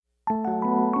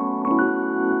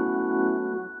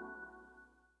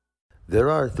There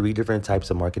are three different types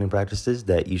of marketing practices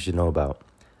that you should know about.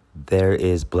 There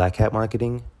is black hat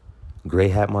marketing, gray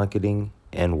hat marketing,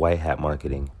 and white hat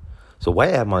marketing. So white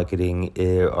hat marketing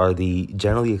are the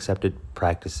generally accepted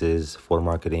practices for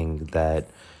marketing that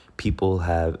people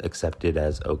have accepted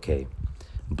as okay.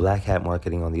 Black hat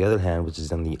marketing, on the other hand, which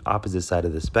is on the opposite side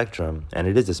of the spectrum, and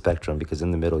it is a spectrum because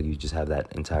in the middle you just have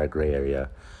that entire gray area.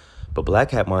 But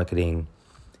black hat marketing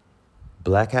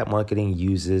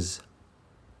uses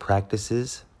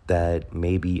practices that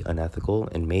may be unethical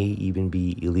and may even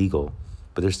be illegal.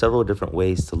 But there's several different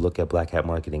ways to look at black hat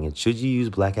marketing. And should you use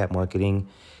black hat marketing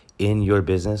in your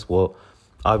business? Well,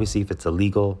 obviously, if it's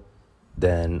illegal,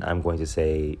 then I'm going to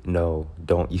say, no,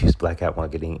 don't use black hat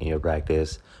marketing in your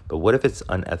practice. But what if it's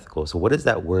unethical? So what does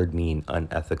that word mean,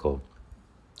 unethical?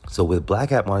 So with black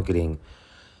hat marketing,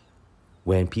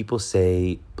 when people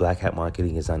say black hat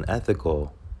marketing is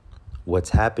unethical,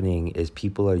 what's happening is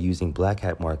people are using black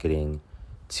hat marketing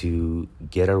to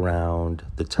get around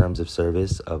the terms of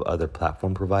service of other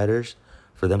platform providers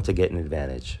for them to get an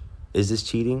advantage. Is this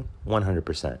cheating?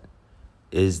 100%.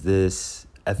 Is this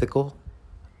ethical?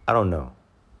 I don't know.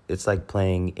 It's like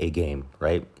playing a game,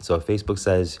 right? So if Facebook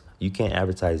says you can't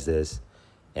advertise this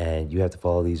and you have to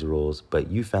follow these rules,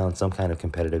 but you found some kind of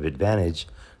competitive advantage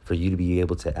for you to be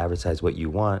able to advertise what you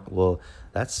want, well,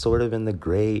 that's sort of in the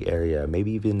gray area,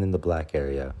 maybe even in the black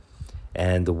area.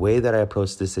 And the way that I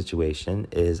approach this situation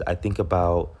is I think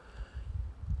about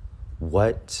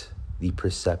what the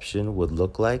perception would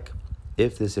look like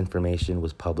if this information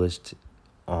was published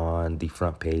on the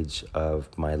front page of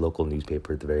my local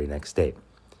newspaper the very next day.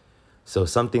 So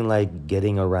something like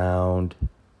getting around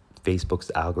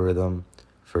Facebook's algorithm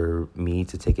for me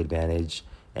to take advantage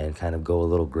and kind of go a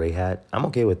little gray hat, I'm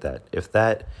okay with that. If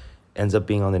that ends up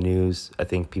being on the news, I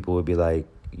think people would be like,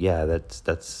 yeah,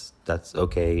 that's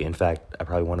okay. In fact, I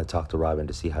probably want to talk to Robin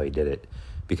to see how he did it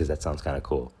because that sounds kind of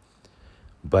cool.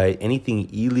 But anything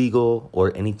illegal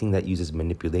or anything that uses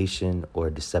manipulation or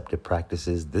deceptive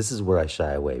practices, this is where I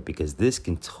shy away because this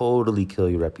can totally kill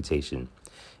your reputation.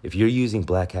 If you're using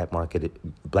black hat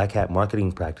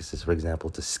marketing practices, for example,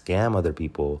 to scam other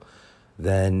people,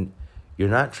 then you're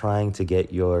not trying to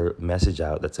get your message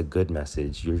out. That's a good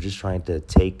message. You're just trying to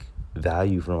take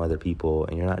value from other people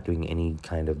and you're not doing any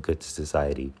kind of good to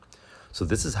society. So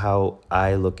this is how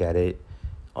I look at it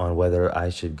on whether I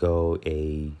should go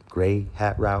a gray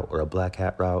hat route or a black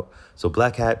hat route. So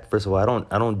black hat, first of all,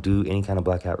 I don't do any kind of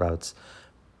black hat routes,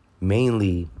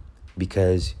 mainly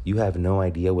because you have no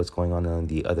idea what's going on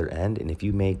the other end. And if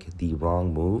you make the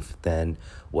wrong move, then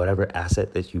whatever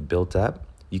asset that you built up,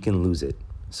 you can lose it.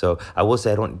 So I will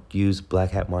say I don't use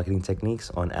black hat marketing techniques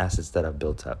on assets that I've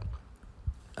built up.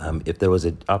 If there was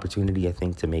an opportunity, I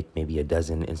think, to make maybe a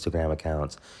dozen Instagram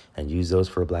accounts and use those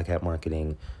for black hat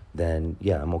marketing, then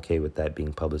yeah, I'm okay with that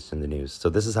being published in the news. So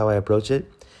this is how I approach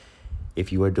it.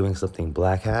 If you are doing something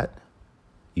black hat,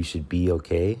 you should be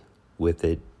okay with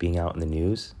it being out in the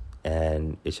news,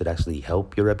 and it should actually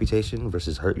help your reputation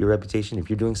versus hurt your reputation. If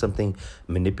you're doing something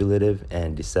manipulative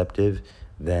and deceptive,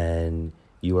 then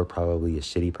you are probably a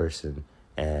shitty person,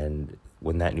 and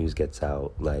when that news gets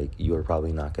out, like, you are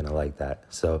probably not going to like that.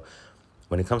 So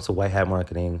when it comes to white hat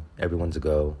marketing, everyone's a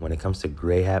go. When it comes to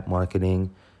gray hat marketing,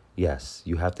 yes,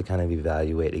 you have to kind of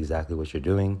evaluate exactly what you're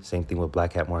doing. Same thing with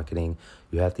black hat marketing.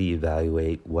 You have to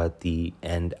evaluate what the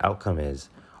end outcome is.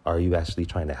 Are you actually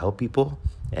trying to help people?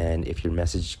 And if your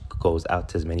message goes out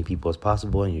to as many people as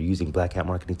possible and you're using black hat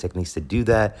marketing techniques to do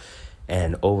that,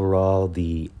 and overall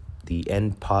the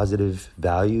end positive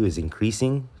value is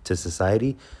increasing to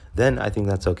society, then I think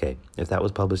that's okay. If that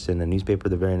was published in a newspaper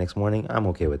the very next morning, I'm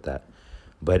okay with that.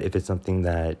 But if it's something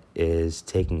that is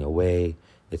taking away,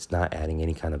 it's not adding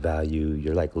any kind of value,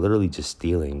 you're like literally just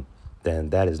stealing, then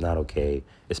that is not okay,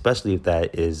 especially if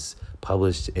that is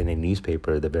published in a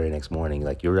newspaper the very next morning.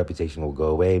 Like, your reputation will go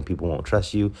away and people won't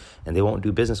trust you and they won't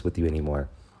do business with you anymore.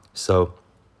 So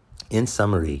in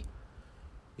summary,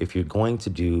 if you're going to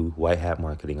do white hat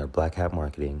marketing or black hat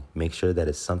marketing, make sure that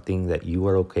it's something that you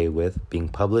are okay with being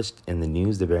published in the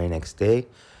news the very next day.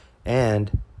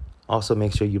 And also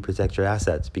make sure you protect your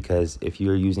assets, because if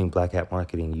you're using black hat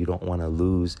marketing, you don't want to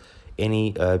lose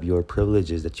any of your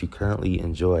privileges that you currently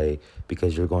enjoy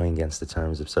because you're going against the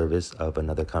terms of service of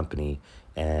another company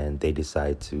and they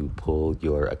decide to pull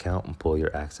your account and pull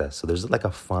your access. So there's like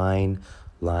a fine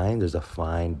line. There's a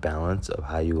fine balance of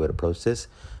how you would approach this.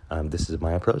 This is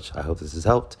my approach. I hope this has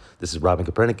helped. This is Robin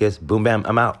Copernicus. Boom, bam,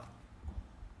 I'm out.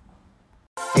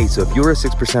 Hey, so if you're a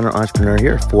 6%er entrepreneur,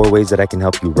 here are 4 ways that I can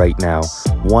help you right now.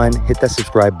 1, hit that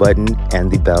subscribe button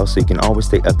and the bell so you can always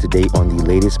stay up to date on the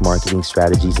latest marketing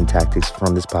strategies and tactics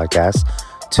from this podcast.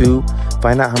 2,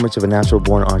 find out how much of a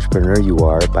natural-born entrepreneur you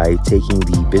are by taking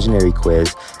the Visionary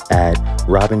Quiz at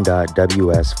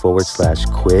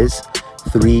robin.ws/quiz.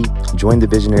 3, join the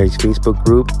Visionaries Facebook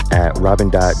group at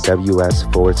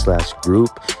robin.ws/group.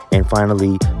 And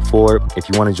finally, 4, if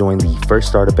you want to join the first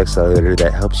startup accelerator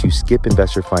that helps you skip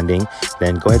investor funding,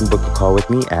 then go ahead and book a call with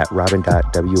me at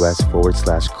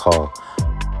robin.ws/call.